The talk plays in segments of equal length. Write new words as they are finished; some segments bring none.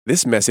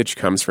This message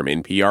comes from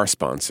NPR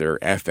sponsor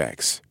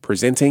FX,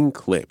 presenting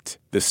Clipped,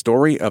 the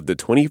story of the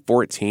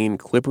 2014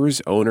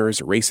 Clippers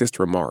owner's racist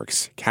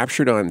remarks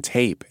captured on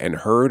tape and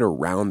heard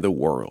around the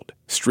world.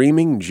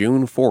 Streaming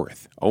June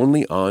 4th,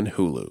 only on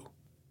Hulu.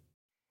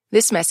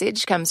 This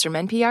message comes from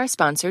NPR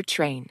sponsor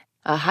Train.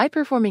 A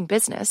high-performing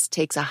business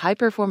takes a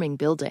high-performing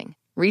building.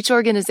 Reach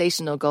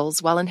organizational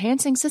goals while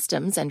enhancing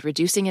systems and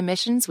reducing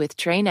emissions with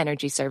Train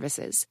Energy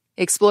Services.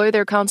 Explore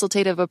their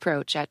consultative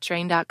approach at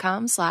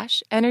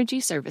train.com/energy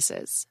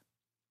services.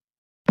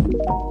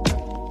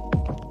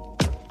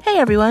 Hey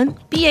everyone,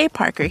 B.A.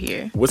 Parker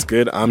here. What's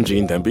good? I'm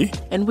Gene Demby.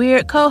 And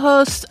we're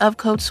co-hosts of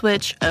Code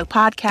Switch, a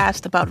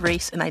podcast about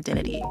race and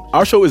identity.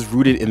 Our show is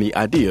rooted in the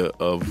idea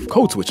of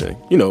code switching.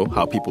 You know,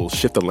 how people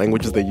shift the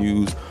languages they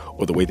use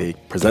or the way they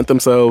present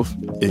themselves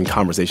in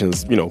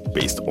conversations,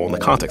 based on the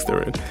context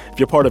they're in. If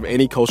you're part of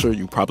any culture,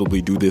 you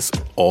probably do this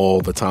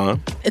all the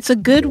time. It's a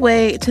good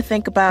way to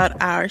think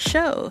about our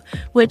show,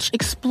 which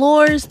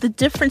explores the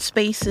different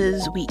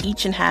spaces we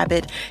each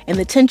inhabit and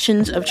the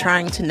tensions of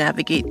trying to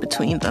navigate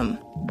between them.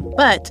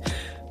 But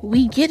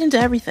we get into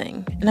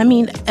everything, and I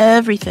mean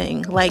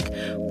everything, like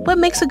what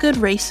makes a good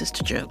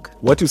racist joke?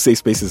 What do safe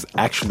spaces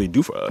actually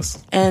do for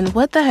us? And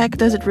what the heck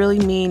does it really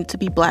mean to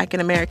be Black in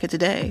America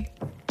today?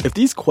 If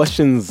these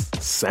questions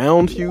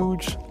sound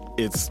huge,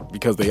 it's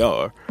because they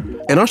are.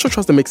 And our show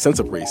tries to make sense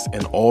of race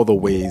and all the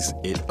ways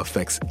it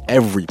affects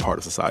every part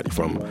of society,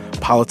 from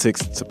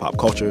politics to pop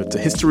culture to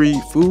history,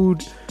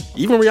 food,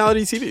 even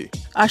reality TV.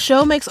 Our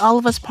show makes all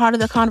of us part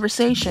of the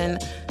conversation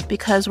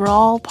because we're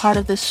all part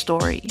of this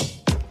story.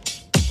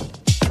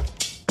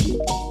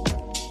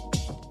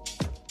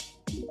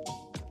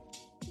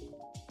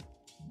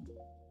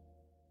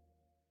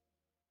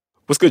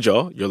 What's good,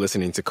 y'all? You're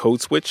listening to Code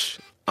Switch.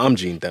 I'm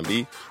Gene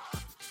Demby.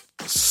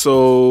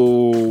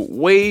 So,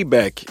 way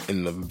back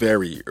in the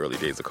very early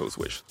days of Code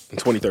Switch, in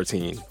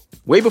 2013,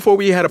 way before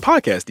we had a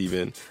podcast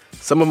even,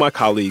 some of my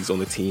colleagues on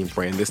the team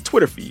ran this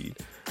Twitter feed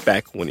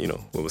back when, it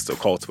was still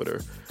called Twitter.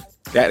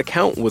 That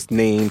account was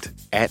named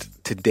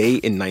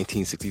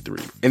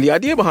 @TodayIn1963. And the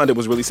idea behind it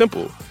was really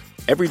simple.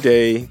 Every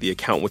day, the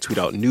account would tweet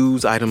out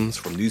news items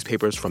from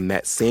newspapers from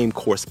that same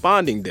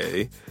corresponding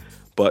day,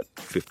 but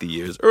 50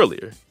 years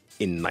earlier,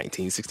 in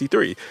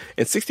 1963.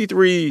 And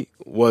 63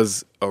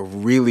 was a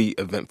really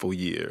eventful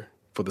year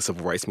for the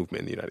civil rights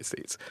movement in the United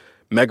States.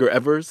 Medgar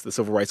Evers, the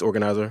civil rights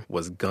organizer,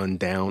 was gunned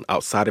down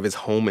outside of his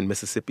home in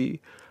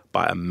Mississippi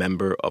by a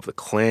member of the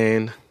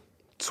Klan.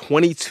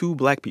 22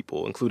 Black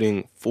people,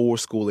 including 4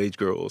 school-age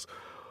girls,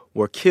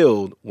 were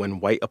killed when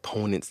white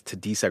opponents to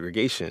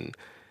desegregation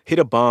hid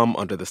a bomb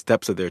under the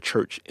steps of their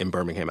church in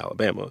Birmingham,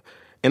 Alabama.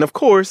 And of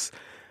course,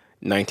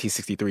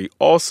 1963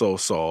 also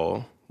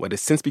saw what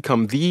has since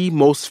become the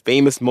most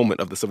famous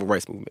moment of the civil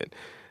rights movement,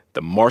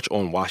 the March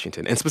on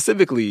Washington, and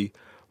specifically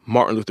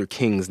Martin Luther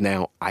King's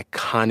now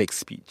iconic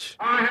speech.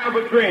 I have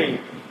a dream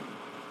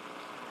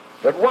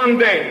that one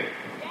day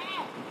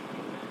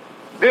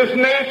this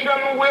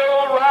nation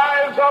will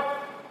rise up.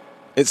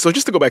 And so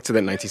just to go back to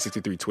that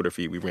 1963 Twitter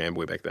feed we ran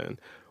way back then,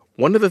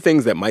 one of the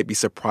things that might be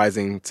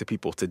surprising to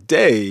people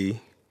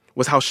today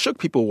was how shook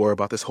people were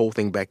about this whole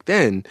thing back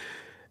then,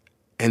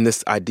 and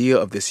this idea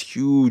of this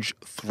huge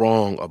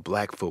throng of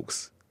Black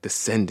folks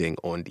descending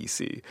on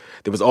D.C.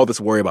 There was all this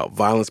worry about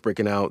violence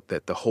breaking out,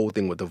 that the whole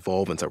thing would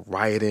devolve into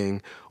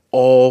rioting,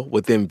 all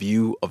within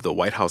view of the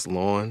White House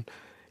lawn.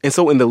 And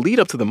so in the lead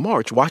up to the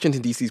march,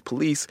 Washington, D.C.'s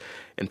police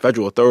and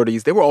federal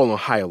authorities, they were all on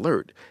high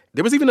alert.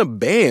 There was even a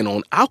ban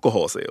on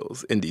alcohol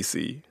sales in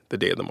D.C. the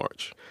day of the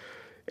march.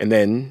 And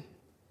then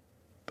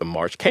the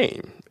march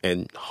came,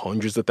 and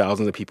hundreds of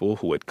thousands of people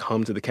who had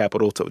come to the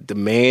Capitol to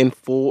demand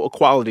full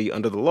equality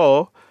under the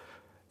law,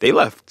 they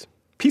left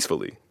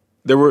peacefully.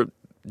 There were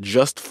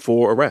just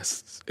 4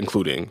 arrests,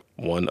 including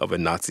one of a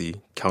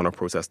Nazi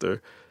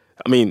counter-protester.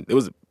 I mean, there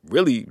was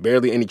really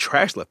barely any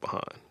trash left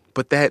behind.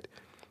 But that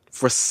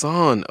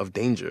frisson of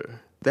danger,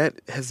 that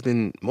has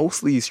been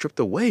mostly stripped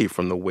away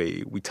from the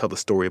way we tell the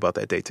story about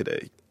that day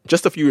today.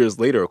 Just a few years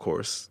later, of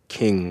course,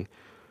 King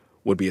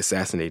would be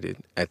assassinated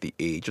at the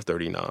age of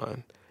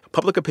 39.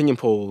 Public opinion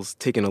polls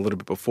taken a little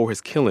bit before his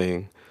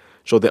killing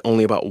showed that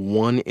only about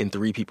 1 in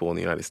 3 people in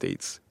the United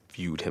States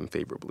viewed him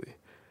favorably.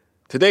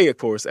 Today, of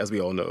course, as we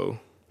all know,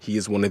 he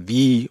is one of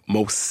the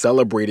most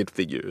celebrated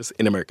figures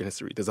in American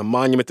history. There's a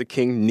monument to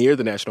King near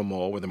the National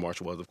Mall where the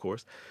march was, of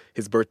course.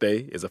 His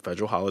birthday is a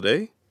federal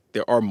holiday.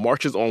 There are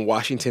marches on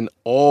Washington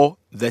all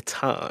the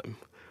time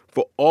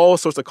for all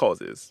sorts of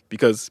causes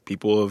because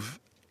people of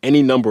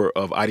any number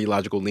of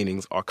ideological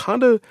leanings are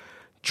kind of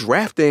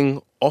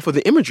drafting off of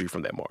the imagery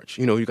from that march.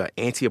 You got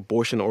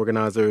anti-abortion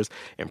organizers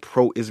and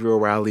pro-Israel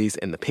rallies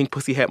and the Pink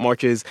Pussy Hat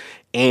marches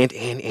and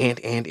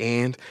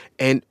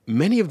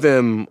many of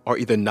them are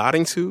either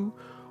nodding to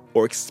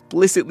or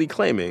explicitly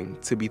claiming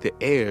to be the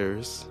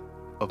heirs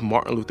of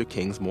Martin Luther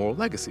King's moral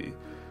legacy.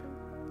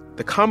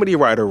 The comedy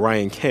writer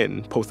Ryan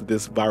Ken posted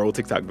this viral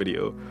TikTok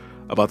video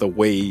about the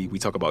way we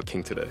talk about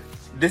King today.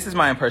 This is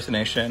my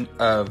impersonation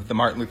of the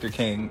Martin Luther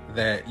King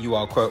that you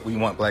all quote, "We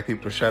want Black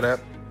people to shut up."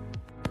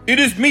 It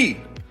is me,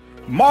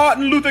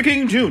 Martin Luther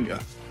King Jr.,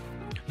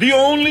 the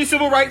only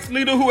civil rights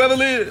leader who ever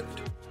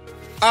lived.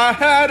 I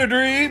had a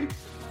dream,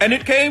 and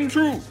it came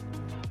true.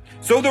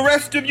 So the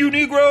rest of you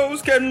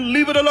Negroes can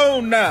leave it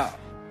alone now.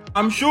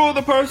 I'm sure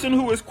the person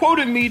who is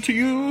quoting me to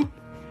you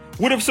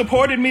would have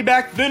supported me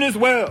back then as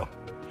well.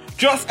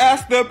 Just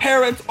ask their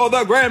parents or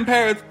their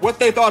grandparents what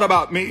they thought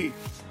about me.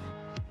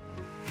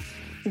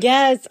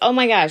 Yes. Oh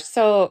my gosh.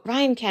 So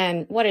Ryan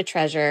Ken, what a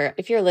treasure.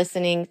 If you're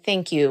listening,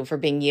 thank you for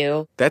being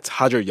you. That's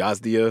Hajar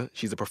Yazdia.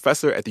 She's a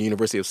professor at the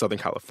University of Southern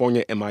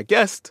California and my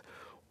guest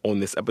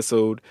on this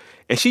episode.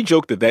 And she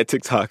joked that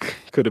TikTok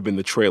could have been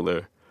the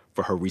trailer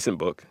for her recent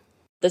book.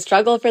 The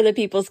Struggle for the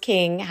People's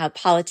King, How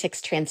Politics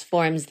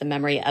Transforms the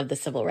Memory of the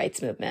Civil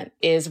Rights Movement,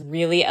 is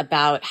really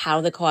about how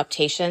the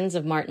co-optations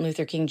of Martin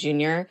Luther King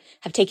Jr.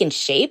 have taken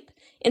shape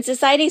in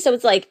society. So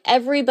it's like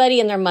everybody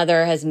and their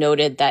mother has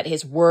noted that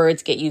his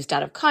words get used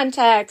out of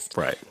context,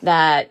 right?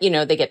 That,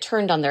 they get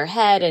turned on their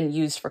head and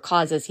used for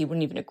causes he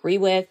wouldn't even agree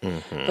with.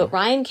 Mm-hmm. But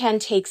Ryan Ken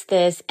takes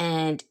this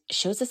and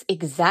shows us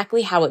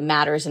exactly how it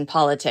matters in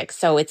politics.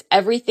 So it's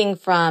everything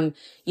from,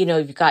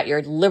 you've got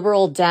your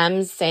liberal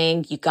Dems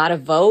saying you got to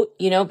vote,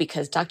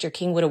 because Dr.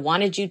 King would have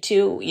wanted you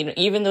to,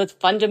 even though it's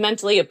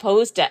fundamentally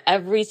opposed to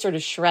every sort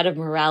of shred of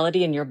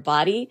morality in your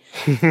body,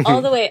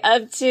 all the way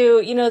up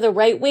to, the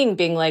right wing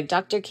being like,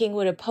 Dr. King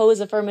would oppose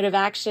affirmative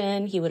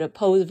action. He would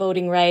oppose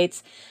voting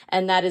rights.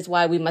 And that is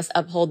why we must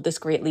uphold this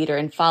great leader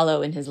and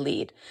follow in his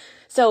lead.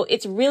 So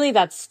it's really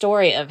that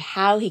story of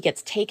how he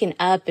gets taken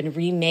up and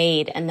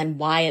remade and then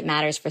why it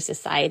matters for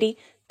society.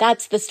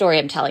 That's the story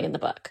I'm telling in the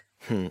book.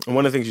 And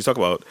one of the things you talk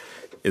about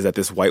is that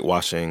this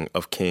whitewashing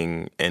of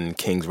King and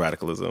King's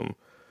radicalism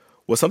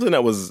was something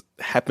that was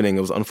happening,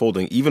 it was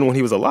unfolding even when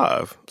he was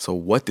alive. So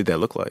what did that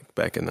look like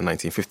back in the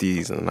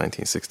 1950s and the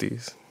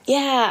 1960s?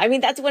 Yeah,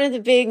 that's one of the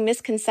big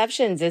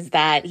misconceptions is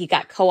that he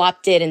got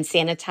co-opted and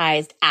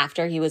sanitized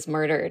after he was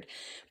murdered.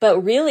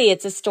 But really,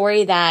 it's a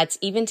story that's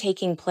even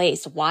taking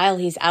place while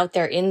he's out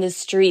there in the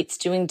streets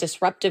doing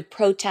disruptive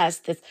protests,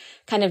 this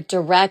kind of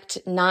direct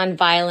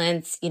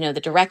nonviolence, the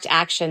direct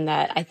action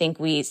that I think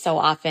we so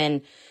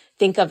often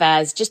think of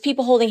as just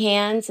people holding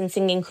hands and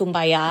singing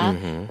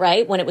Kumbaya,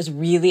 right? When it was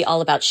really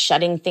all about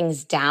shutting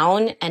things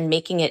down and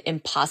making it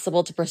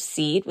impossible to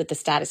proceed with the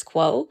status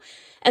quo.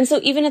 And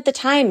so even at the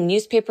time,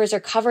 newspapers are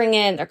covering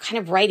it, they're kind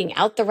of writing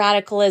out the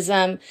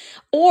radicalism,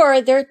 or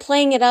they're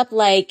playing it up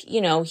like,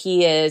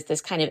 he is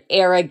this kind of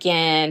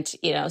arrogant,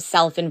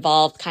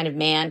 self-involved kind of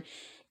man.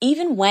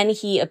 Even when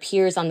he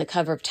appears on the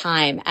cover of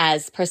Time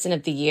as Person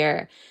of the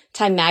Year,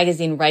 Time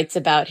magazine writes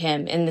about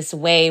him in this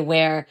way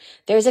where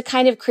there's a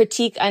kind of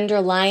critique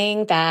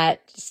underlying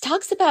that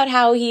talks about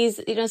how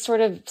he's,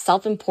 sort of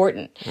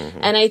self-important.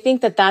 And I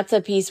think that that's a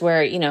piece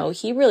where,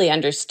 he really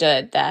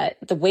understood that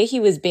the way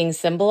he was being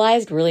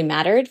symbolized really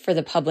mattered for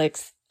the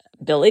public's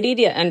ability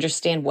to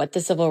understand what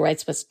the civil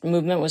rights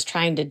movement was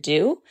trying to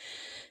do.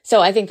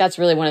 So I think that's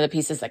really one of the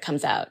pieces that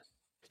comes out.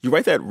 You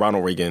write that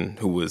Ronald Reagan,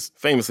 who was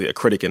famously a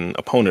critic and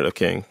opponent of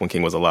King when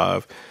King was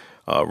alive,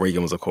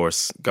 Reagan was, of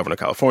course, governor of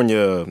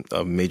California,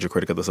 a major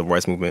critic of the civil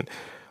rights movement,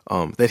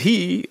 that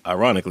he,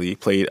 ironically,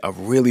 played a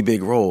really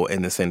big role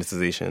in the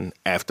sanitization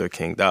after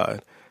King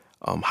died.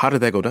 How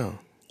did that go down?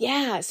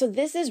 Yeah, so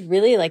this is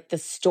really like the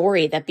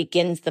story that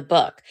begins the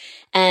book.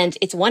 And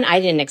it's one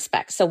I didn't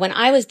expect. So when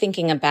I was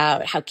thinking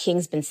about how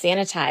King's been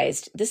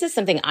sanitized, this is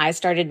something I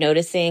started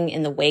noticing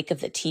in the wake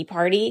of the Tea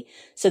Party.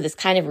 So this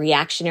kind of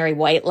reactionary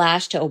white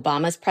lash to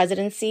Obama's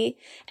presidency.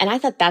 And I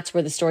thought that's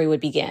where the story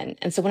would begin.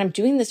 And so when I'm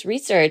doing this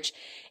research,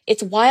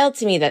 it's wild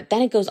to me that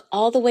then it goes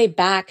all the way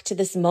back to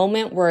this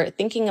moment where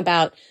thinking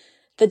about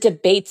the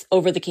debates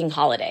over the King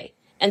holiday.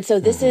 And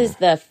so this is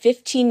the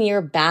 15-year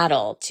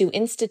battle to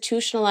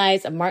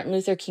institutionalize a Martin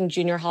Luther King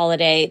Jr.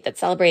 holiday that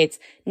celebrates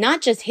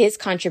not just his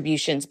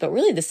contributions, but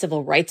really the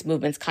civil rights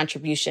movement's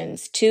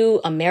contributions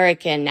to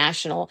American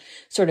national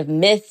sort of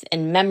myth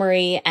and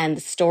memory and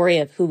the story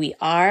of who we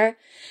are.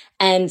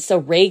 And so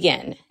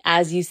Reagan,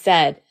 as you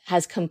said,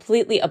 has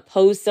completely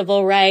opposed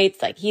civil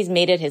rights. Like he's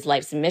made it his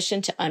life's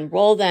mission to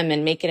unroll them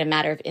and make it a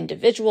matter of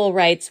individual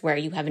rights where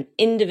you have an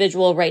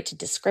individual right to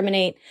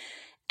discriminate.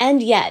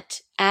 And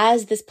yet,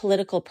 as this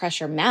political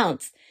pressure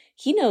mounts,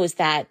 he knows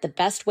that the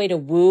best way to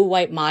woo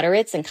white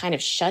moderates and kind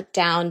of shut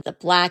down the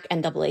Black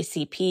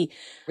NAACP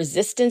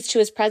resistance to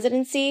his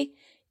presidency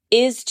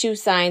is to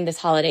sign this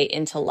holiday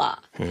into law.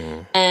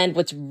 And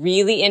what's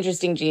really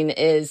interesting, Gene,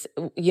 is,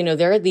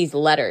 there are these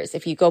letters.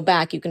 If you go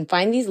back, you can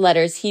find these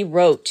letters he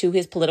wrote to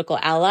his political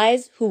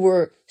allies who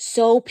were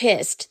so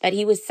pissed that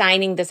he was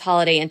signing this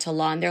holiday into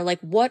law. And they're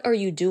like, what are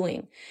you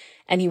doing?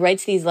 And he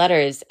writes these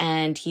letters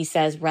and he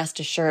says, rest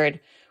assured,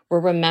 we're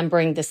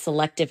remembering the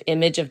selective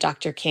image of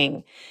Dr.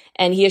 King.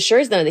 And he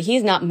assures them that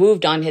he's not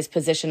moved on his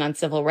position on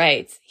civil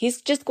rights. He's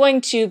just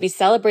going to be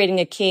celebrating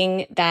a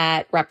king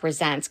that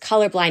represents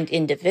colorblind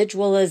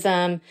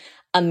individualism,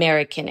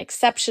 American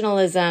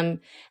exceptionalism,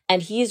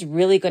 and he's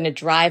really going to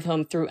drive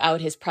home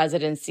throughout his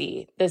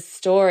presidency this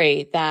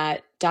story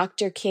that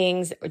Dr.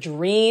 King's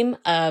dream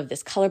of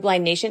this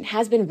colorblind nation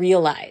has been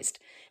realized.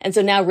 And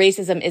so now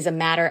racism is a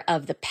matter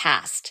of the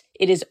past.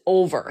 It is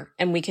over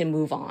and we can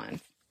move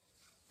on.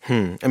 I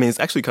mean, it's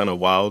actually kind of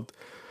wild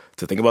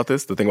to think about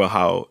this, to think about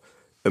how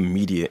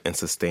immediate and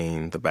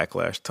sustained the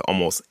backlash to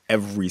almost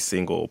every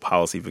single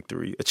policy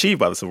victory achieved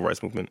by the Civil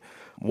Rights Movement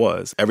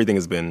was. Everything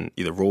has been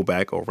either rolled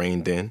back or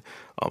reined in.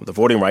 The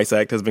Voting Rights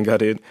Act has been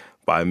gutted.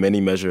 By many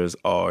measures,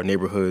 our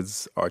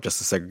neighborhoods are just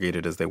as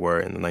segregated as they were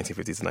in the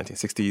 1950s and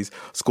 1960s.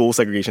 School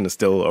segregation is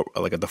still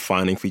like a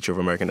defining feature of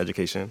American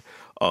education.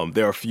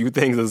 There are few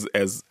things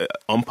as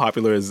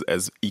unpopular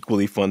as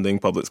equally funding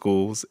public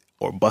schools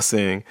or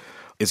busing.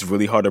 It's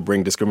really hard to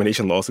bring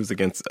discrimination lawsuits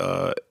against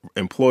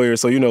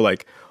employers. So,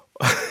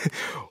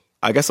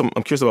 I guess I'm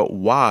curious about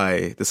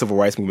why the Civil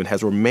Rights Movement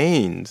has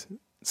remained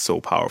so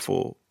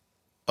powerful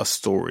a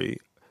story.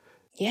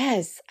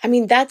 Yes. I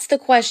mean, that's the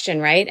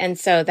question, right? And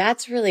so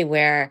that's really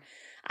where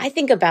I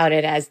think about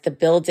it as the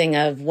building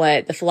of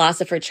what the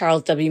philosopher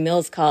Charles W.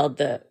 Mills called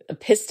the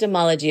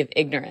epistemology of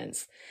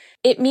ignorance.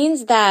 It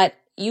means that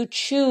you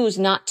choose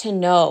not to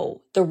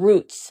know the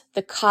roots,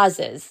 the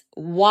causes,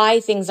 why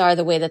things are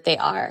the way that they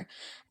are.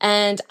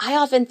 And I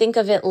often think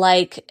of it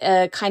like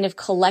a kind of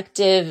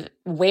collective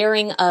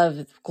wearing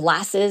of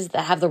glasses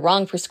that have the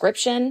wrong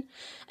prescription.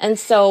 And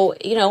so,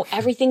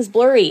 everything's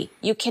blurry.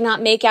 You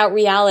cannot make out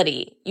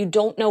reality. You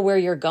don't know where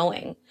you're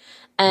going.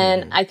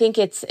 And I think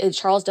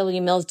Charles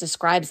W. Mills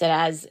describes it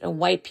as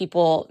white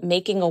people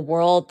making a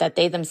world that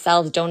they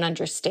themselves don't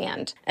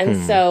understand.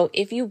 And so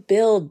if you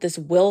build this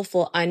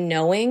willful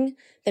unknowing,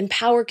 then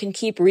power can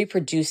keep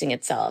reproducing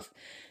itself.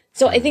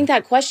 So I think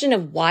that question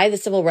of why the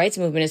civil rights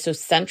movement is so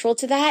central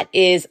to that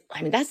is,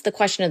 that's the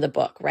question of the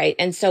book, right?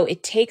 And so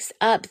it takes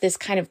up this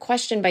kind of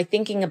question by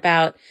thinking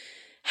about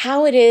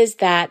how it is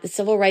that the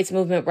civil rights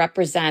movement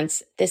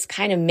represents this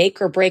kind of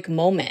make or break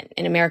moment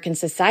in American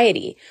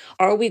society.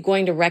 Are we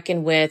going to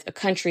reckon with a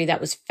country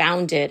that was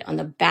founded on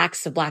the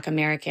backs of Black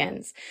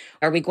Americans?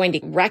 Are we going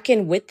to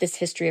reckon with this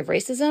history of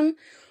racism?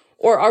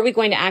 Or are we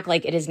going to act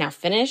like it is now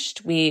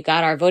finished? We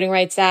got our Voting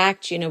Rights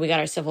Act, we got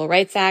our Civil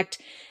Rights Act,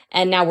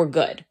 and now we're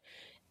good.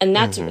 And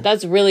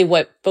that's really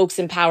what folks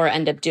in power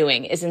end up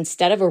doing, is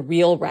instead of a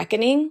real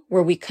reckoning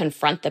where we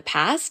confront the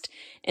past,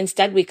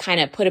 instead we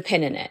kind of put a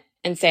pin in it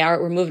and say, all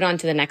right, we're moving on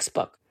to the next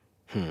book.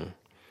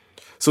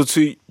 So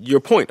to your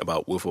point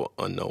about willful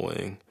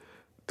unknowing,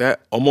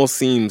 that almost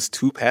seems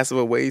too passive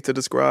a way to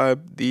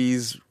describe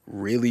these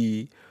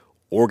really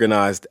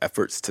organized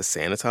efforts to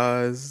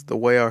sanitize the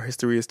way our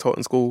history is taught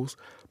in schools,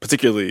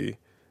 particularly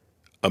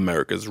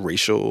America's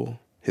racial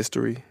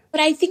history.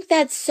 But I think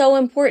that's so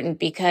important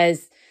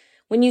because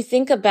when you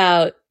think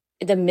about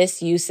the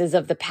misuses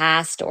of the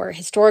past or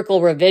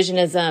historical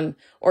revisionism,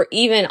 or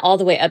even all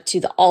the way up to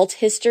the alt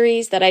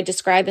histories that I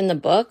describe in the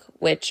book,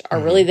 which are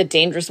really the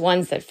dangerous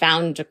ones that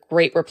found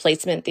great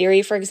replacement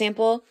theory, for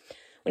example,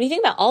 when you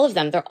think about all of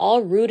them, they're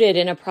all rooted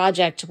in a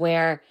project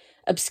where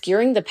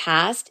obscuring the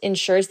past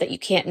ensures that you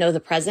can't know the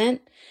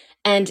present.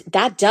 And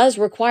that does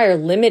require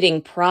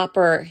limiting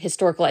proper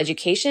historical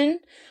education,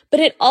 but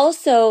it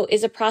also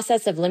is a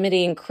process of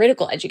limiting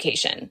critical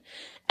education.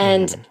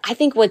 And I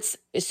think what's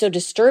so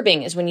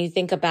disturbing is when you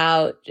think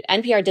about,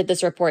 NPR did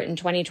this report in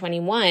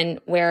 2021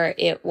 where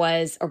it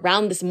was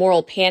around this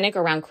moral panic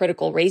around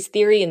critical race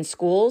theory in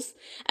schools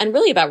and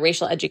really about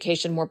racial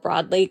education more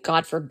broadly.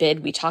 God forbid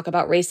we talk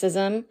about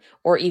racism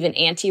or even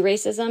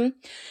anti-racism.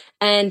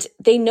 And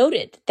they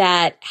noted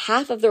that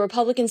half of the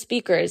Republican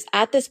speakers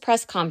at this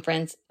press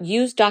conference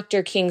used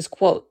Dr. King's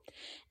quote.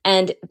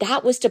 And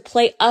that was to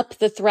play up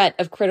the threat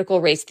of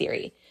critical race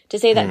theory, to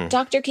say that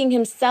Dr. King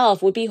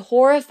himself would be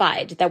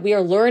horrified that we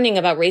are learning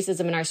about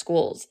racism in our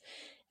schools.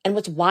 And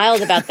what's wild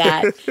about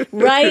that,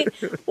 right?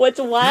 What's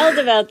wild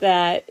about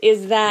that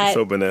is that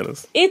so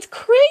bananas. It's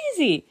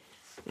crazy.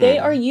 They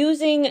are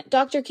using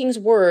Dr. King's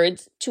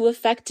words to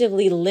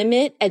effectively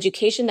limit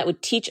education that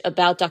would teach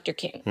about Dr.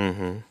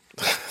 King.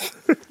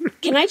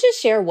 Can I just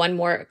share one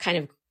more kind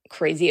of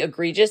crazy,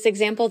 egregious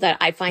example that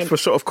I find for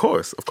sure, of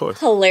course,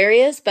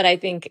 hilarious, but I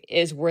think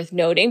is worth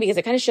noting because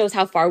it kind of shows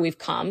how far we've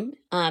come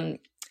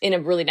in a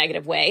really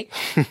negative way,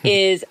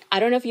 is I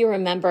don't know if you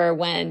remember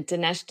when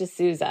Dinesh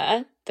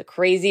D'Souza, the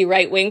crazy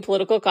right-wing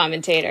political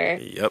commentator,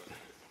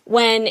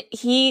 when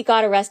he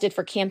got arrested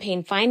for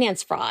campaign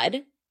finance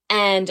fraud,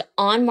 and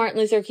on Martin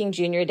Luther King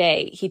Jr.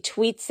 Day, he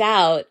tweets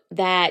out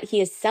that he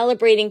is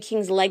celebrating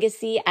King's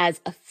legacy as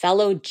a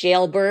fellow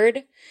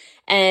jailbird.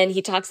 And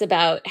he talks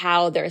about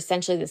how they're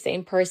essentially the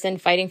same person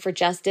fighting for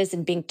justice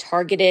and being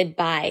targeted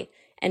by,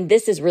 and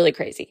this is really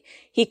crazy,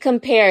 he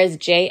compares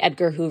J.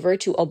 Edgar Hoover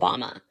to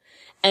Obama.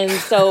 And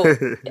so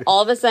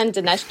all of a sudden,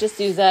 Dinesh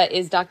D'Souza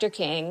is Dr.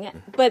 King.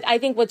 But I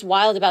think what's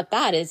wild about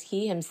that is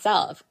he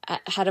himself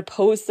had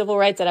opposed civil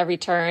rights at every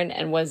turn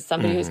and was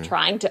somebody who's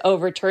trying to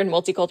overturn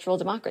multicultural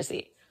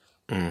democracy.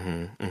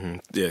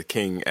 Yeah,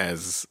 King,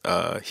 as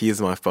he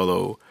is my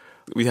fellow,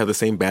 we have the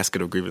same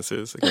basket of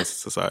grievances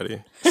against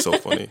society. So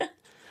funny.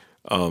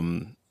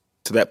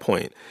 To that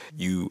point,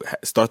 you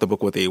start the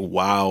book with a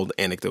wild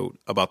anecdote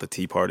about the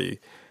Tea Party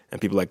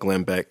and people like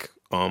Glenn Beck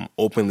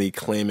openly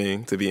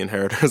claiming to be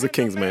inheritors of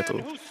King's mantle.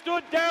 Who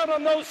stood down down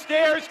on those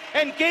stairs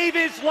and gave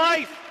his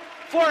life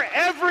for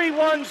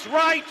everyone's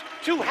right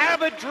to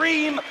have a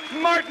dream,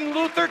 Martin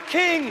Luther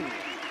King.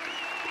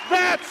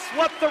 That's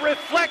what the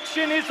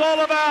reflection is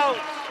all about.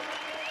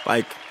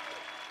 Like,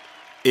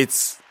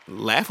 it's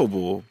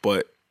laughable,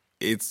 but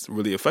it's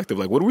really effective.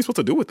 Like, what are we supposed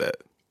to do with that?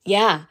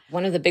 Yeah.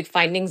 One of the big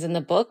findings in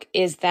the book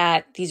is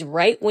that these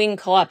right-wing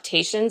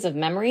co-optations of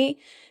memory,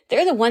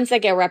 they're the ones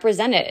that get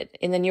represented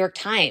in the New York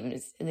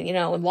Times,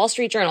 in Wall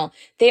Street Journal.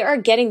 They are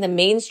getting the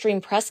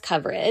mainstream press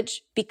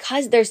coverage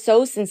because they're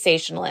so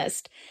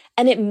sensationalist,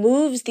 and it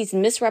moves these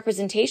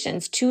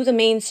misrepresentations to the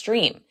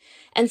mainstream.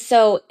 And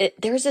so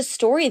there's a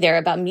story there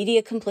about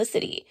media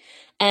complicity.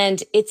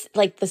 And it's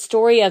like the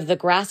story of the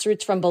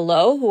grassroots from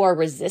below who are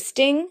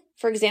resisting,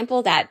 for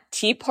example, that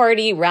Tea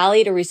Party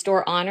rally to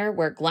restore honor,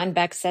 where Glenn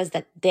Beck says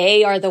that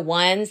they are the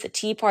ones, the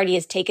Tea Party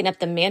has taken up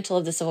the mantle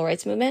of the civil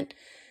rights movement.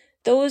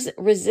 Those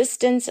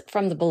resistance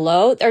from the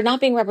below, they're not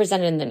being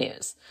represented in the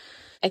news.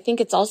 I think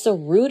it's also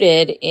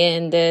rooted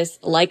in this,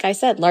 like I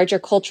said, larger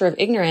culture of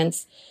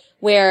ignorance,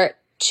 where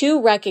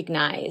to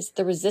recognize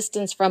the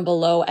resistance from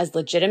below as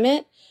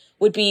legitimate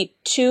would be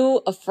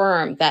to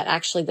affirm that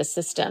actually the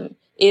system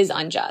is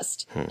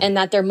unjust and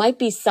that there might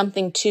be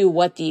something to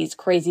what these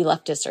crazy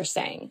leftists are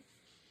saying.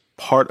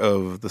 Part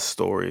of the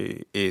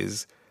story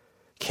is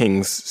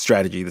King's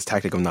strategy, this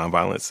tactic of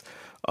nonviolence,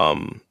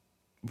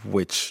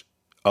 which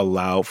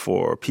allowed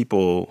for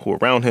people who were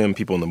around him,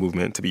 people in the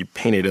movement, to be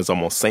painted as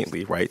almost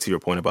saintly, right? To your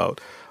point about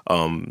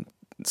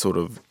sort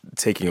of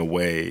taking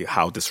away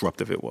how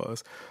disruptive it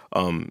was.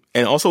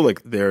 And also,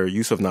 like, their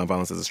use of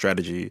nonviolence as a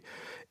strategy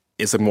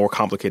is more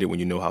complicated when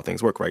you know how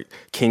things work, right?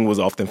 King was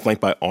often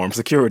flanked by armed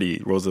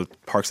security. Rosa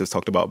Parks has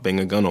talked about being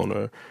a gun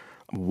owner.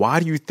 Why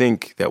do you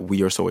think that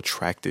we are so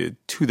attracted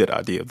to that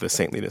idea of the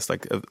saintliness,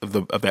 like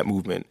of that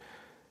movement,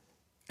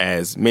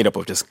 as made up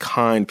of just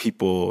kind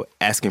people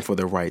asking for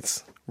their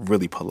rights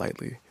really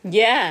politely?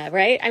 Yeah,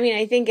 right? I mean,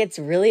 I think it's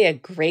really a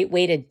great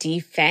way to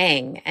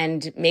defang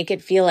and make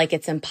it feel like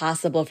it's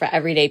impossible for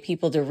everyday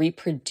people to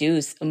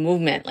reproduce a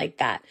movement like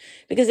that.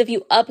 Because if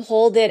you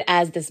uphold it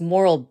as this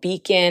moral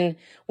beacon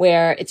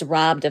where it's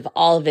robbed of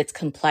all of its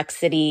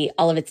complexity,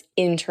 all of its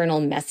internal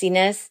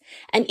messiness,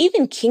 and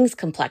even King's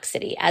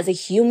complexity as a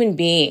human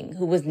being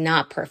who was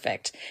not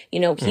perfect.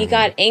 He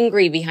got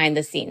angry behind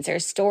the scenes. There are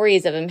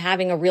stories of him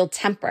having a real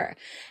temper.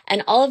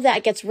 And all of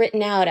that gets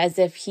written out as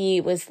if he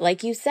was,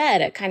 like you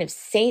said, a kind of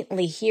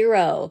saintly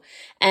hero,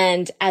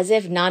 and as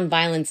if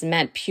nonviolence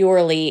meant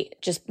purely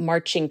just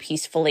marching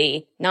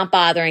peacefully, not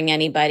bothering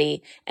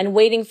anybody, and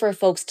waiting for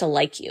folks to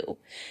like you.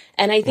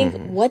 And I think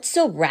what's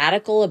so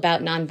radical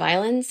about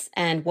nonviolence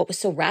and what was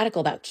so radical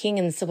about King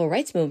and the civil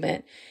rights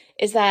movement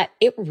is that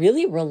it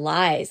really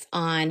relies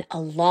on a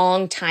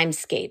long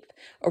timescape,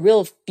 a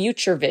real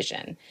future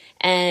vision.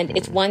 And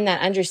it's one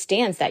that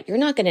understands that you're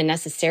not going to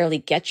necessarily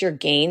get your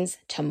gains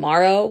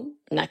tomorrow,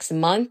 next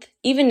month,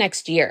 even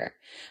next year,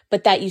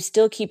 but that you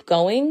still keep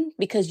going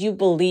because you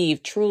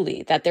believe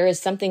truly that there is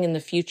something in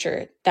the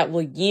future that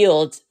will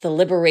yield the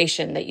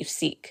liberation that you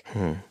seek.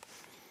 I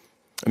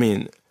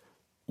mean,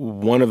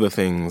 one of the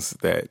things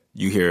that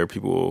you hear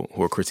people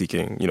who are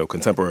critiquing,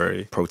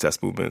 contemporary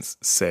protest movements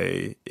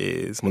say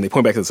is when they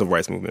point back to the civil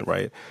rights movement,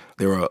 right?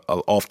 There are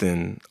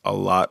often a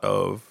lot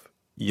of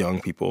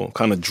young people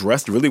kind of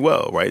dressed really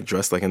well, right?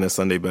 Dressed like in their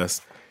Sunday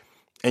best.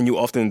 And you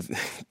often,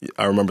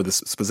 I remember this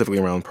specifically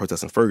around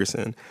protests in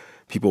Ferguson,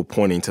 people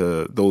pointing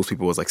to those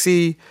people as like,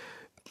 see,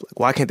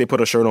 why can't they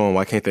put a shirt on?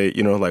 Why can't they,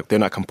 they're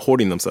not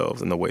comporting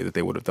themselves in the way that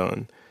they would have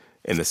done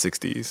in the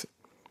 60s.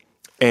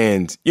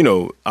 And,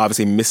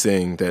 obviously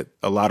missing that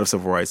a lot of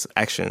civil rights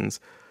actions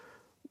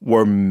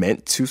were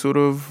meant to sort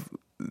of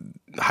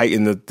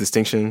heighten the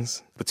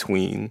distinctions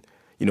between,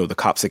 the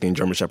cop sicking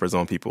German Shepherds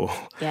on people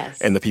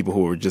and the people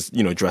who were just,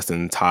 dressed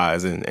in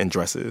ties and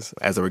dresses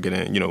as they were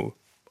getting,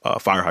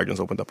 fire hydrants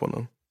opened up on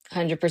them.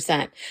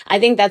 100%. I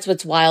think that's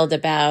what's wild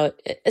about,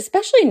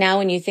 especially now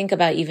when you think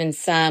about even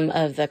some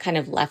of the kind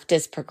of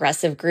leftist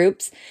progressive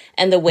groups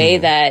and the way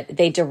that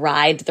they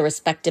deride the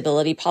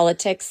respectability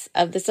politics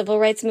of the civil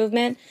rights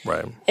movement,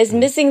 is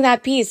missing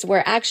that piece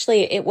where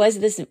actually it was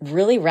this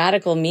really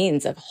radical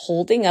means of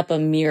holding up a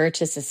mirror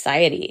to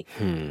society.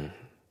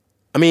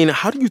 I mean,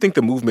 how do you think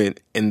the movement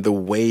and the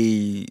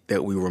way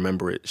that we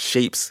remember it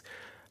shapes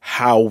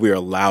how we're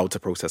allowed to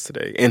protest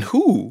today and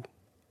who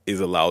is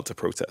allowed to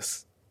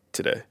protest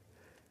today?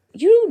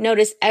 You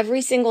notice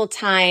every single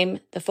time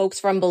the folks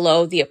from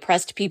below, the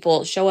oppressed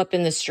people, show up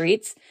in the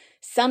streets,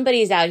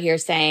 somebody's out here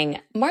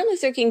saying, Martin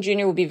Luther King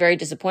Jr. would be very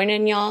disappointed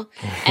in y'all,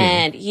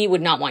 and he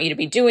would not want you to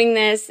be doing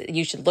this.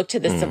 You should look to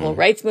the civil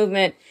rights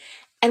movement.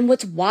 And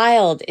what's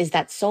wild is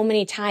that so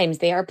many times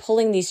they are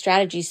pulling these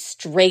strategies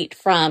straight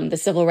from the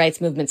civil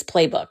rights movement's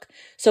playbook.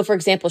 So, for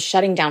example,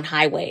 shutting down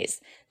highways.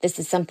 This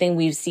is something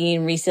we've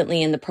seen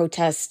recently in the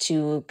protests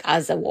to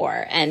Gaza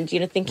war. And,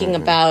 thinking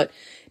about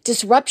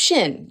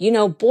disruption,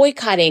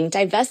 boycotting,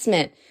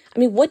 divestment. I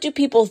mean, what do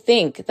people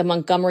think the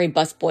Montgomery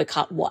bus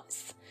boycott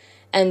was?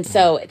 And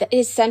so it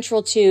is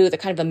central to the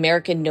kind of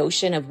American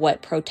notion of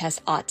what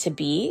protests ought to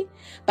be.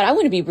 But I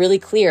want to be really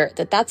clear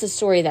that that's a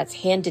story that's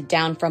handed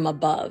down from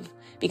above,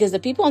 because the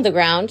people on the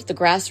ground, the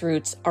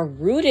grassroots, are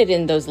rooted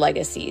in those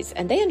legacies,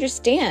 and they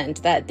understand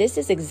that this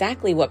is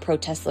exactly what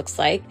protest looks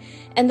like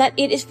and that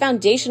it is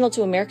foundational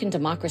to American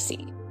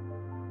democracy.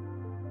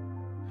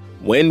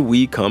 When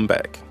we come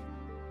back,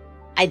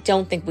 I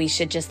don't think we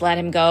should just let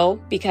him go,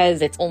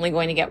 because it's only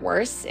going to get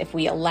worse if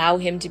we allow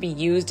him to be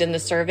used in the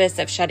service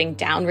of shutting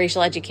down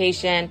racial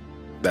education.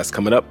 That's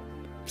coming up.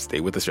 Stay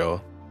with us,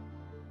 y'all.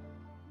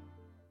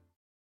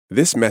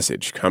 This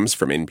message comes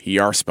from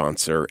NPR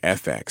sponsor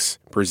FX,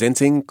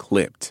 presenting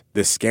Clipped,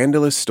 the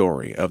scandalous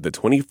story of the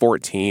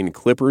 2014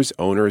 Clippers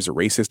owner's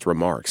racist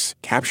remarks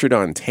captured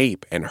on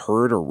tape and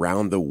heard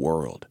around the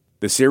world.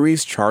 The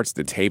series charts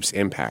the tape's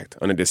impact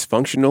on a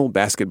dysfunctional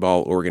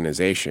basketball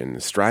organization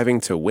striving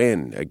to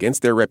win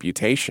against their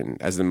reputation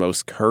as the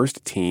most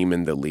cursed team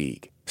in the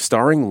league.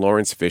 Starring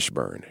Lawrence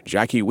Fishburne,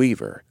 Jackie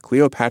Weaver,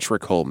 Cleopatra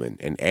Coleman,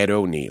 and Ed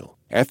O'Neill.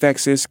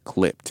 FX's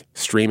Clipped,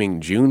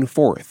 streaming June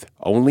 4th,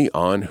 only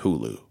on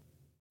Hulu.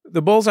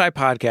 The Bullseye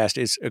podcast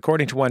is,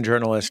 according to one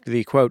journalist,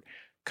 the, quote,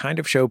 kind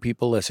of show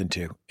people listen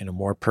to in a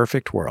more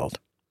perfect world.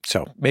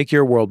 So make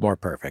your world more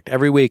perfect.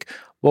 Every week,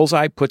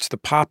 Bullseye puts the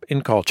pop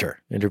in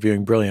culture,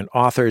 interviewing brilliant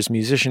authors,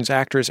 musicians,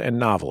 actors, and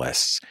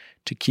novelists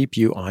to keep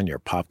you on your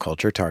pop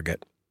culture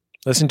target.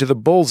 Listen to the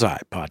Bullseye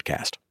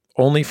podcast,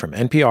 only from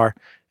NPR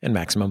and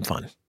Maximum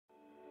Fun.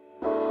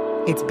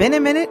 It's Been a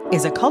Minute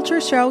is a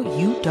culture show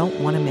you don't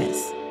want to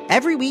miss.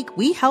 Every week,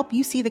 we help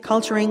you see the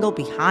culture angle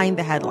behind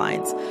the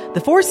headlines,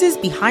 the forces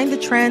behind the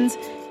trends,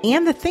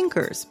 and the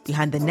thinkers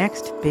behind the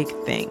next big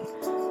thing.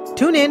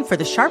 Tune in for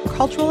the sharp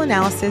cultural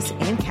analysis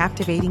and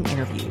captivating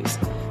interviews.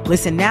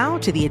 Listen now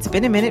to the It's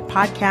Been a Minute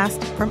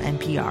podcast from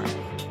NPR.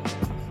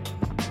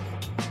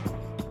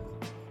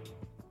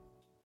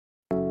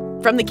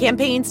 From the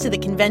campaigns to the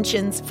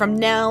conventions, from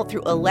now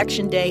through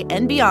Election Day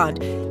and beyond,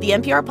 the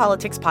NPR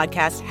Politics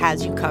podcast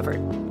has you covered.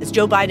 As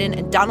Joe Biden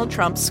and Donald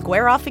Trump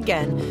square off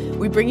again,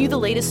 we bring you the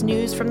latest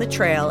news from the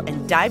trail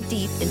and dive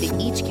deep into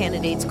each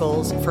candidate's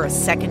goals for a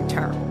second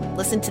term.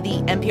 Listen to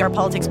the NPR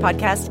Politics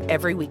podcast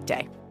every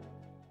weekday.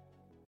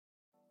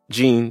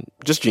 Gene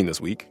this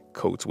week,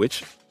 code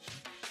switch.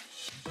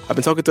 I've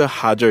been talking to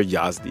Hajar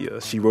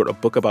Yazdia. She wrote a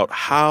book about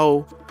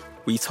how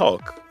we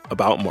talk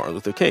about Martin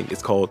Luther King.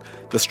 It's called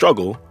The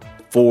Struggle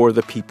for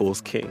the People's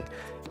King.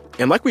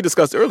 And like we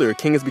discussed earlier,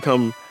 King has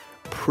become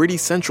pretty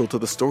central to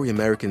the story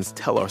Americans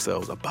tell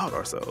ourselves about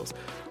ourselves.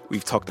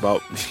 We've talked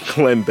about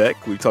Glenn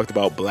Beck, we've talked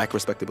about Black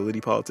respectability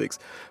politics,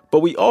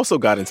 but we also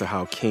got into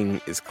how King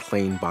is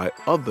claimed by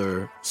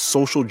other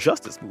social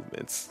justice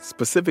movements,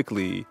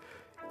 specifically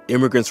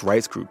immigrants'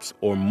 rights groups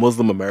or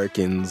Muslim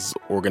Americans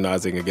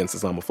organizing against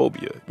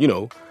Islamophobia. You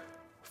know,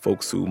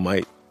 folks who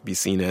might be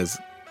seen as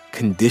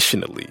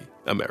conditionally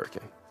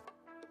American.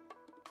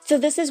 So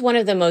this is one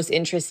of the most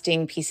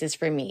interesting pieces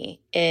for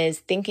me, is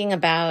thinking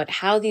about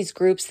how these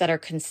groups that are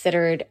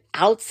considered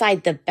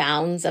outside the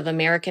bounds of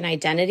American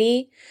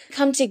identity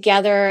come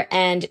together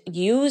and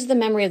use the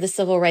memory of the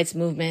civil rights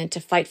movement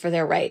to fight for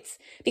their rights.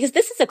 Because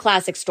this is a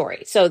classic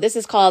story. So this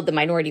is called the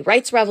Minority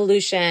Rights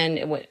Revolution.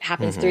 It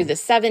happens through the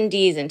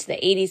 70s into the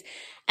 80s.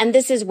 And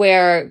this is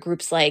where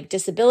groups like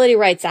disability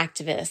rights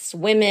activists,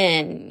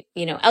 women,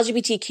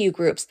 LGBTQ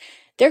groups,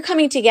 they're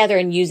coming together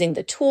and using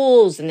the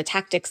tools and the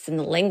tactics and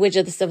the language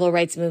of the civil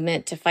rights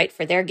movement to fight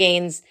for their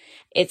gains.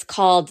 It's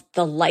called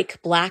the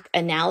like Black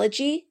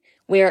analogy,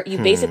 where you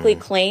basically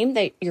claim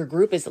that your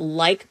group is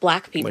like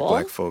Black people. Like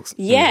Black folks.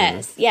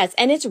 Yes.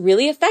 And it's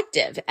really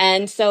effective.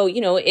 And so,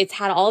 it's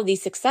had all of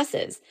these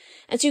successes.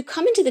 And so you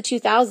come into the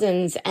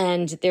 2000s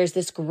and there's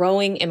this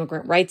growing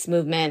immigrant rights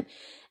movement,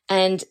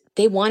 and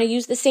they want to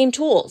use the same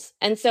tools.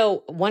 And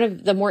so one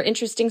of the more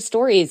interesting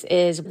stories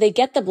is they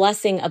get the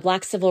blessing of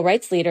Black civil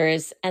rights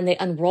leaders and they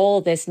unroll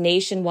this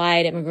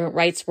nationwide immigrant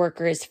rights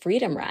workers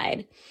freedom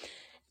ride.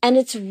 And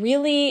it's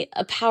really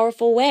a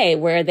powerful way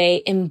where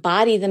they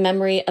embody the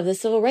memory of the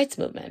civil rights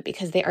movement,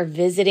 because they are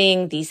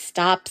visiting these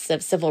stops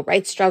of civil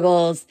rights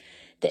struggles.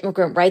 The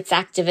immigrant rights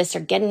activists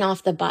are getting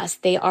off the bus.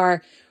 They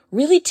are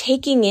really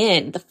taking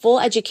in the full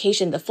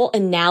education, the full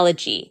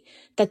analogy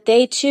that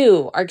they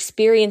too are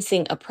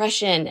experiencing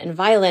oppression and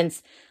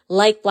violence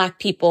like Black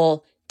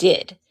people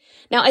did.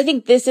 Now, I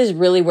think this is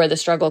really where the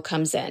struggle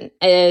comes in,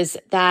 is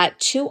that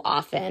too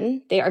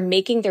often they are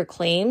making their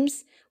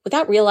claims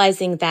without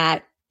realizing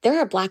that there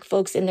are Black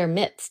folks in their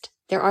midst.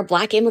 There are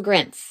Black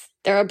immigrants.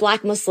 There are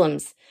Black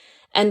Muslims.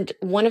 And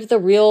one of the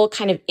real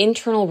kind of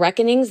internal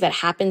reckonings that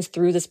happens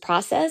through this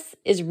process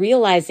is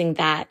realizing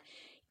that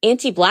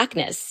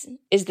anti-Blackness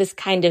is this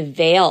kind of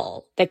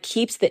veil that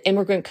keeps the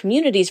immigrant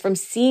communities from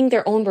seeing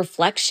their own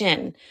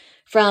reflection,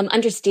 from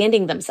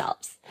understanding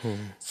themselves.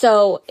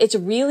 So it's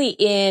really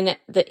in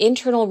the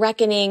internal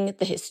reckoning,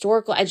 the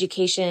historical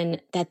education,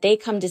 that they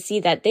come to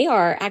see that they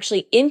are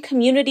actually in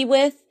community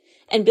with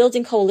and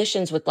building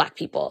coalitions with Black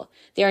people.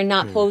 They are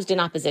not posed in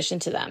opposition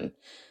to them.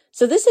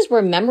 So this is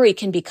where memory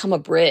can become a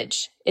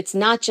bridge. It's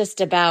not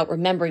just about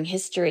remembering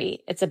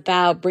history. It's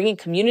about bringing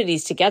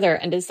communities together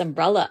under this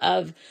umbrella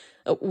of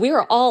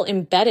we're all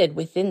embedded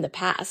within the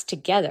past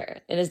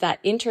together. It is that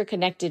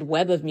interconnected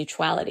web of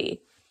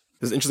mutuality.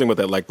 It's interesting with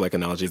that black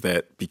analogy is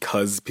that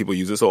because people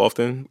use it so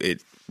often,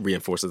 it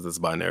reinforces this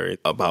binary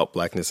about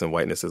blackness and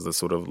whiteness as the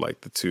sort of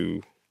like the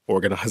two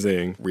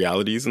organizing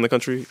realities in the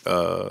country.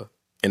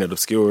 And it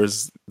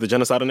obscures the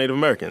genocide of Native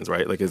Americans,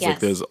 right? Like it's like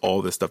there's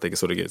all this stuff that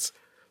sort of gets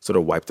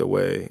wiped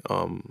away.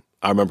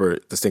 I remember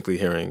distinctly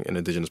hearing an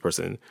Indigenous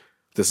person,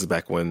 this is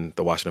back when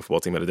the Washington football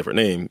team had a different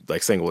name,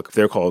 like saying, look, if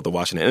they're called the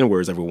Washington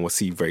N-words, everyone will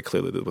see very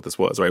clearly what this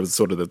was, right? It was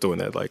sort of doing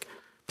that, like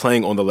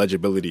playing on the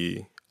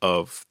legibility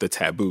of the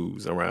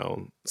taboos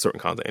around certain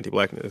kinds of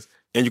anti-blackness.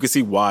 And you could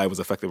see why it was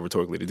effective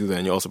rhetorically to do that.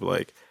 And you also be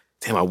like,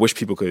 damn, I wish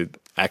people could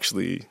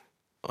actually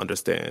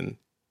understand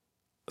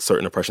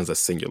certain oppressions as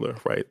singular,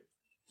 right?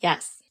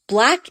 Yes.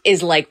 Black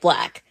is like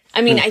black.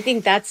 I mean, I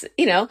think that's,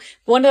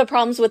 one of the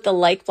problems with the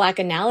like black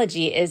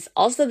analogy is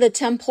also the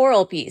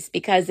temporal piece,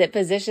 because it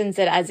positions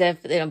it as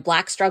if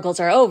black struggles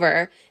are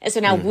over. And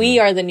so now we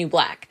are the new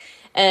black.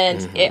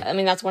 And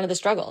that's one of the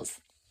struggles.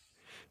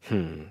 I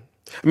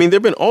mean, there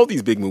have been all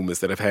these big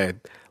movements that have had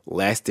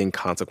lasting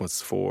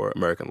consequences for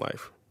American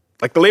life.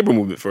 Like the labor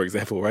movement, for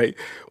example, right?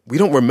 We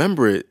don't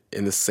remember it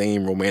in the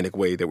same romantic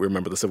way that we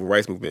remember the civil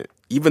rights movement,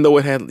 even though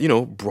it had,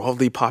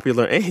 broadly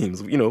popular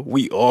aims.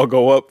 We all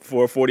go up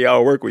for a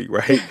 40-hour work week,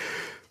 right?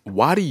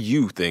 Why do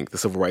you think the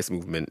civil rights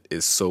movement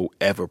is so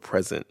ever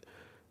present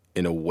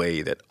in a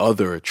way that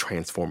other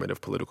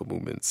transformative political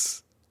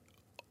movements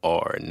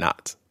are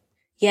not?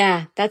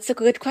 Yeah, that's a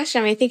good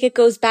question. I think it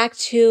goes back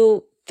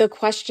to the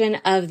question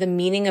of the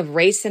meaning of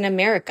race in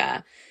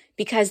America,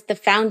 because the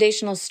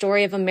foundational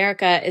story of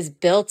America is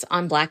built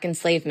on Black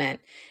enslavement.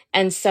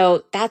 And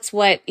so that's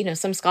what,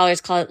 some scholars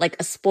call it like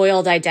a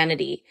spoiled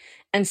identity.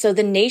 And so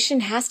the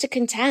nation has to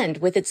contend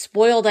with its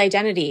spoiled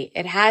identity.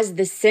 It has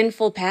this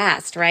sinful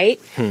past, right?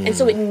 And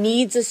so it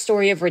needs a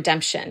story of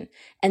redemption.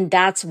 And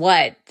that's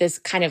what this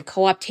kind of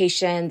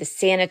co-optation, the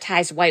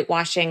sanitized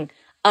whitewashing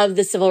of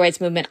the civil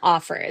rights movement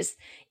offers,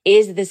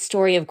 is this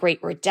story of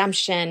great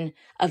redemption,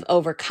 of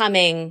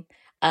overcoming,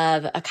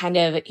 of a kind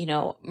of,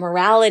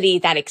 morality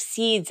that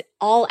exceeds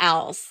all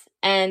else.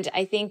 And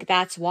I think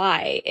that's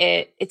why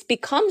it's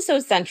become so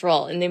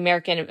central in the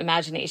American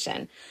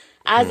imagination,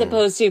 as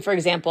opposed to, for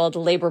example, the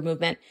labor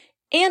movement.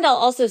 And I'll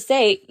also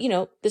say,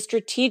 the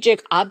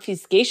strategic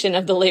obfuscation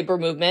of the labor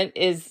movement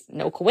is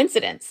no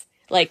coincidence.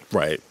 Like,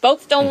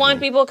 folks don't want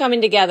people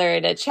coming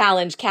together to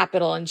challenge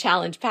capital and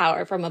challenge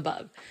power from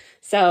above.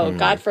 So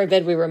God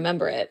forbid we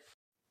remember it.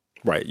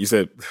 Right. You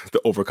said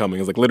the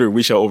overcoming. It's like literally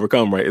we shall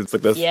overcome, right? It's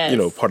like that's,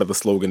 part of the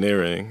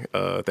sloganeering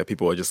that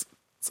people are just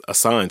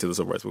assigned to the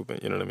civil rights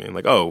movement. You know what I mean?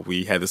 Like, oh,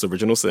 we had this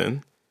original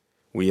sin.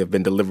 We have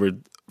been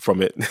delivered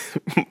from it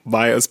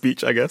by a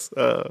speech, I guess.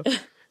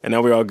 And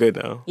now we're all good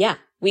now. Yeah.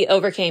 We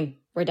overcame.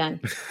 We're done.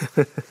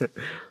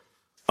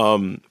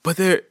 But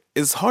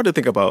it's hard to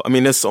think about. I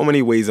mean, there's so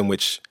many ways in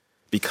which,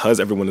 because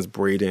everyone is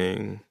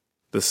braiding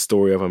the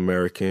story of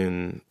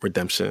American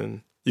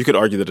redemption, you could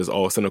argue that it's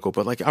all cynical.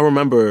 But like, I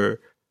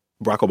remember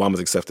Barack Obama's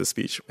acceptance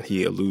speech,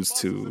 he alludes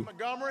to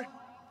Montgomery,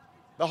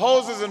 the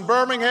hoses in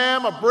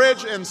Birmingham, a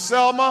bridge in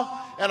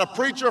Selma, and a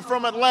preacher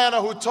from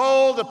Atlanta who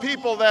told the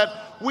people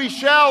that we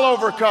shall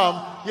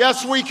overcome.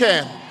 Yes, we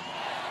can.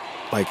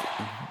 Like,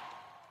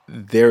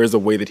 there is a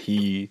way that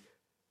he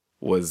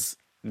was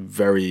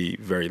very,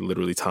 very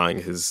literally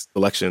tying his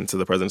election to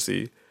the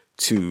presidency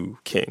to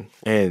King.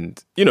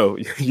 And,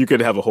 you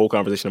could have a whole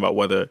conversation about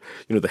whether,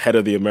 the head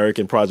of the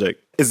American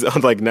project is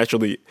like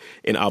naturally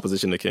in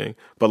opposition to King.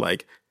 But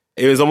like,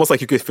 it was almost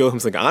like you could feel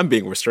him saying, I'm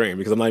being restrained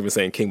because I'm not even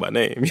saying King by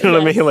name. You know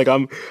what I mean? Like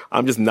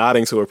I'm just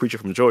nodding to a preacher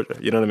from Georgia.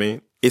 You know what I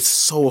mean? It's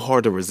so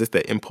hard to resist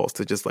that impulse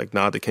to just like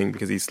nod to King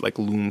because he's like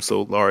looms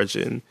so large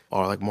in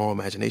our like moral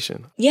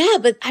imagination. Yeah,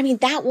 but I mean,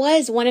 that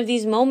was one of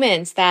these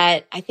moments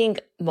that I think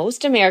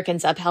most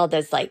Americans upheld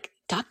as like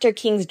Dr.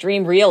 King's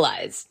dream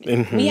realized.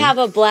 We have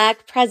a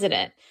Black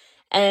president.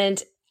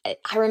 And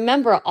I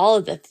remember all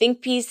of the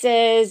think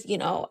pieces,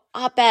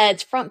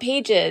 op-eds, front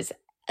pages.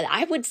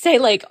 I would say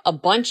like a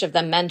bunch of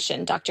them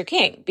mentioned Dr.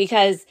 King,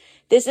 because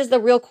this is the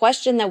real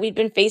question that we've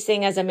been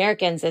facing as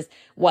Americans is,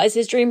 was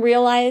his dream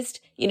realized?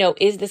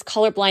 Is this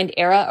colorblind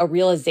era a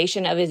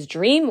realization of his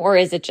dream, or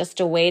is it just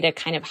a way to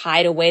kind of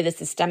hide away the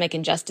systemic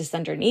injustice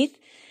underneath?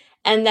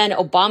 And then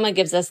Obama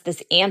gives us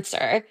this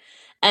answer.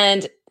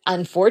 And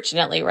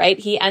unfortunately, right,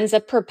 he ends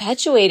up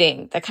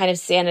perpetuating the kind of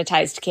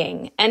sanitized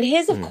King. And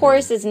his, of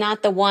course, is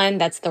not the one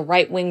that's the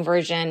right-wing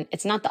version.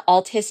 It's not the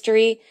alt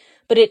history,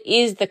 but it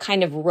is the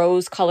kind of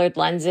rose-colored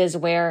lenses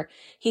where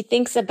he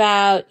thinks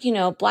about,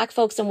 Black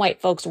folks and white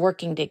folks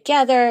working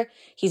together.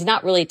 He's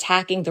not really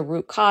attacking the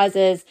root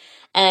causes.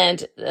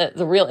 And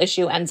the real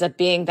issue ends up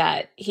being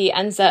that he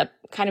ends up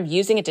kind of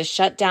using it to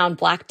shut down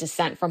Black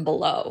dissent from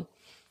below.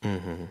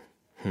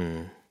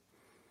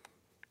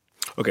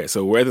 Okay,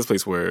 so we're at this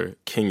place where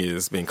King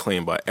is being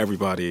claimed by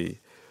everybody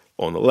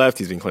on the left.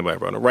 He's being claimed by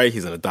everybody on the right.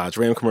 He's in a Dodge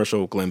Ram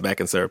commercial. Glenn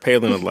Beck and Sarah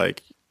Palin are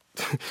like,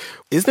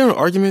 is there an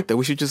argument that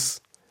we should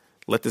just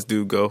let this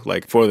dude go?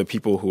 Like, for the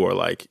people who are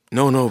like,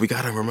 no, we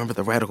gotta remember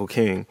the radical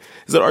king.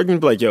 Is there an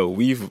argument like, yo,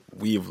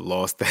 we've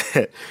lost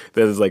that?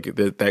 That is like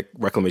that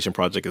reclamation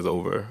project is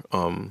over.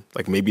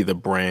 Like maybe the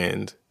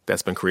brand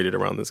that's been created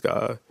around this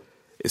guy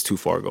is too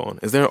far gone.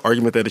 Is there an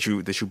argument that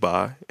you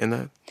buy in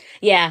that?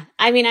 Yeah,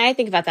 I mean, I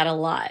think about that a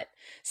lot.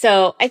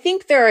 So I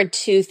think there are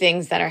two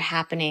things that are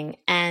happening.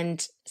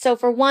 And so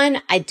for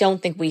one, I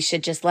don't think we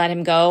should just let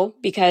him go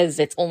because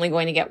it's only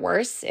going to get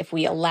worse if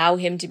we allow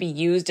him to be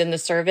used in the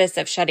service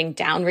of shutting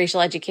down racial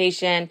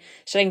education,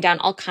 shutting down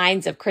all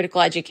kinds of critical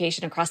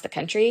education across the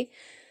country.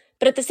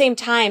 But at the same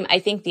time, I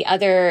think the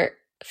other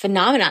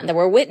phenomenon that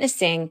we're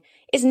witnessing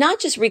is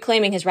not just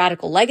reclaiming his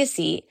radical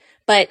legacy,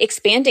 but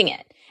expanding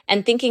it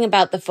and thinking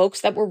about the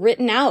folks that were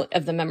written out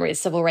of the memory of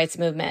the civil rights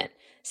movement.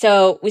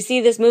 So we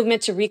see this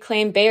movement to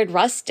reclaim Bayard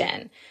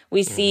Rustin.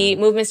 We see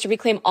movements to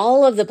reclaim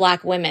all of the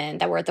Black women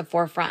that were at the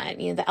forefront,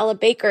 the Ella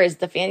Bakers,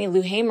 the Fannie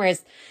Lou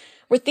Hamers.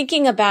 We're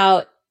thinking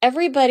about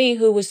everybody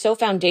who was so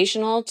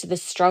foundational to the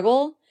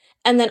struggle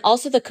and then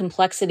also the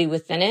complexity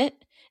within it.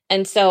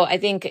 And so I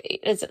think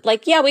it's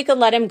like, yeah, we could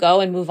let him go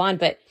and move on,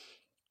 but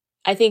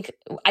I think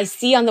I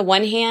see on the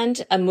one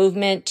hand a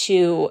movement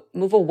to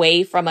move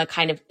away from a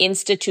kind of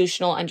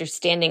institutional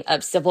understanding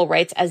of civil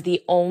rights as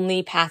the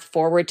only path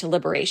forward to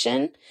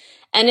liberation.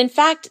 And in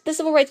fact, the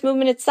civil rights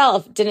movement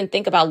itself didn't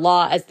think about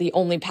law as the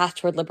only path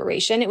toward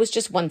liberation. It was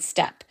just one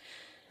step.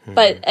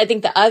 But I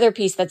think the other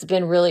piece that's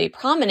been really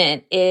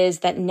prominent is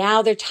that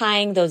now they're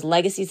tying those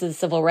legacies of the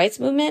civil rights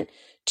movement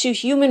to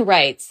human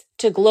rights,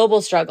 to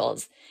global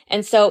struggles.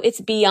 And so it's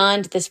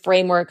beyond this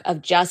framework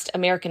of just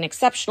American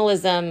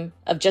exceptionalism,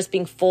 of just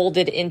being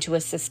folded into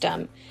a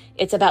system.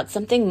 It's about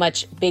something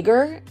much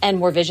bigger and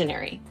more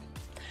visionary.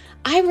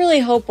 I really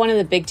hope one of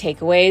the big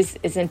takeaways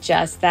isn't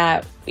just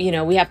that,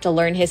 we have to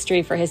learn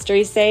history for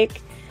history's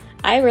sake.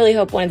 I really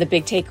hope one of the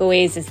big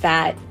takeaways is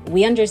that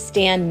we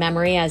understand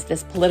memory as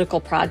this political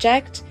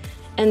project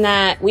and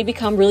that we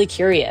become really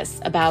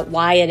curious about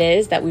why it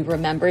is that we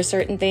remember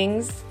certain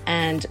things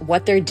and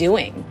what they're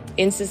doing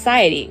in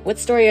society. What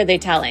story are they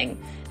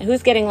telling? And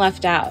who's getting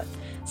left out?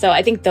 So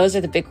I think those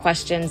are the big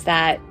questions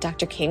that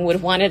Dr. King would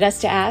have wanted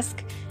us to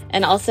ask,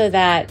 and also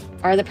that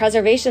are the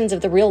preservations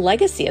of the real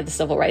legacy of the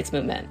civil rights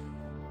movement.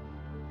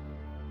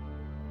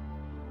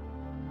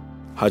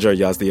 Hajar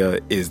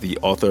Yazdia is the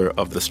author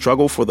of The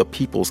Struggle for the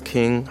People's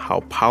King,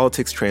 How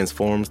Politics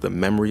Transforms the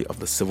Memory of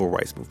the Civil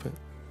Rights Movement.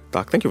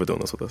 Doc, thank you for doing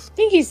this with us.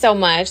 Thank you so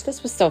much.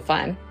 This was so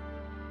fun.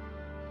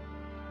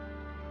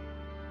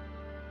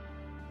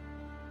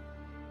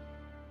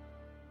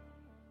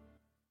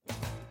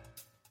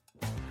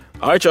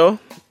 All right, y'all.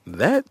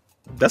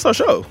 That's our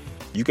show.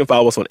 You can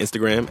follow us on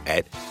Instagram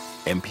at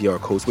NPR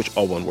Code Switch,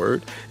 all one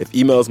word. If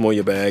email is more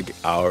your bag,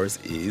 ours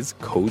is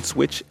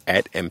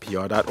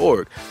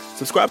codeswitch@npr.org.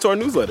 Subscribe to our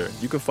newsletter.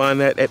 You can find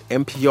that at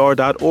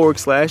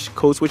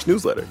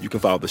npr.org/codeswitchnewsletter. You can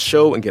follow the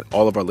show and get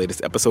all of our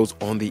latest episodes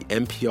on the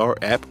NPR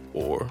app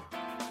or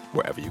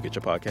wherever you get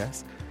your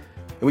podcasts.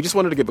 And we just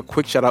wanted to give a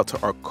quick shout out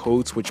to our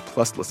Code Switch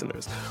Plus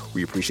listeners.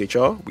 We appreciate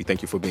y'all. We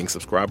thank you for being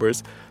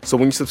subscribers. So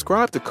when you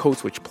subscribe to Code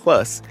Switch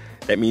Plus,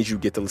 that means you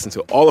get to listen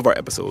to all of our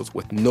episodes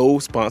with no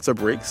sponsor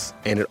breaks.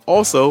 And it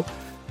also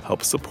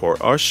help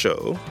support our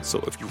show.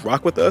 So if you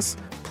rock with us,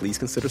 please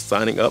consider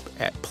signing up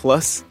at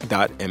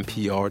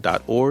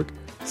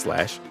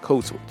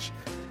plus.npr.org/codeswitch.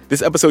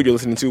 This episode you're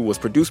listening to was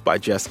produced by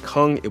Jess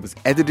Kung. It was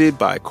edited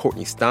by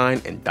Courtney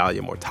Stein and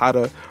Dahlia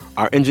Mortada.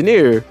 Our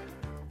engineer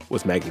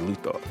was Maggie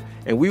Luthor.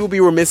 And we will be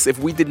remiss if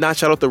we did not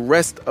shout out the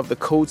rest of the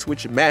Code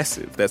Switch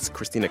Massive. That's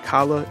Christina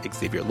Kala,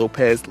 Xavier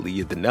Lopez,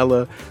 Leah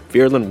Dinella,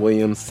 Fairlyn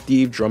Williams,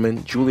 Steve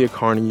Drummond, Julia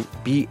Carney,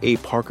 B.A.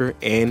 Parker,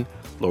 and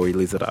Lori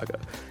Lizaraga.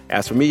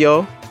 As for me,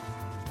 y'all,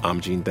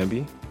 I'm Gene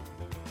Demby.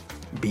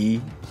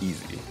 Be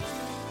easy.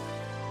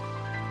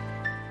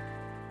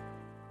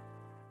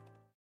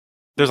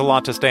 There's a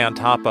lot to stay on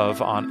top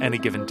of on any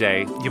given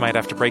day. You might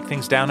have to break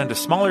things down into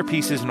smaller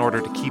pieces in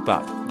order to keep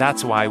up.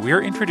 That's why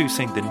we're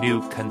introducing the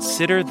new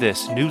Consider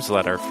This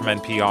newsletter from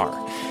NPR.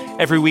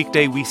 Every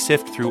weekday, we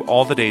sift through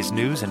all the day's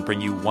news and bring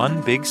you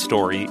one big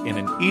story in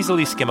an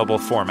easily skimmable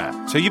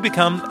format, so you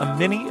become a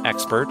mini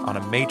expert on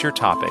a major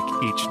topic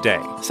each day.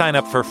 Sign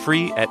up for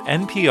free at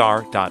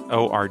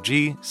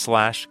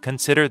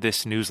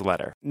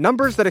npr.org/considerthisnewsletter.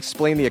 Numbers that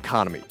explain the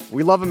economy.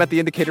 We love them at The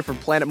Indicator from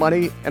Planet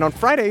Money, and on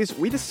Fridays,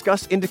 we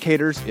discuss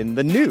indicators in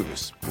the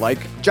news, like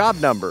job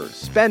numbers,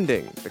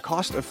 spending, the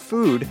cost of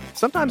food,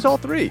 sometimes all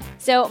three.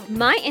 So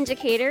my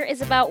indicator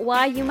is about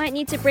why you might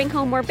need to bring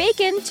home more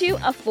bacon to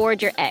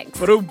afford your eggs.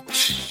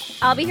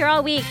 I'll be here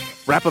all week.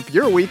 Wrap up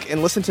your week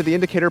and listen to the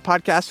Indicator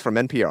podcast from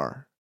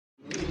NPR.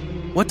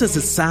 What does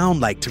it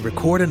sound like to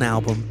record an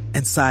album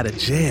inside a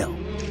jail?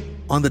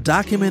 On the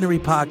documentary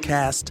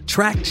podcast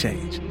Track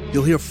Change,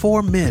 you'll hear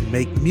 4 men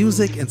make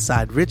music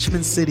inside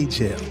Richmond City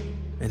Jail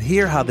and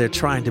hear how they're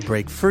trying to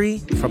break free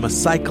from a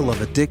cycle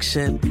of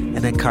addiction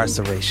and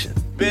incarceration.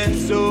 Been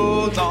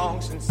so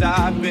long since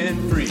I've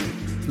been free.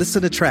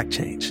 Listen to Track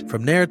Change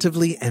from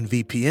Narratively and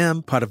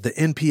VPM, part of the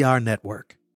NPR network.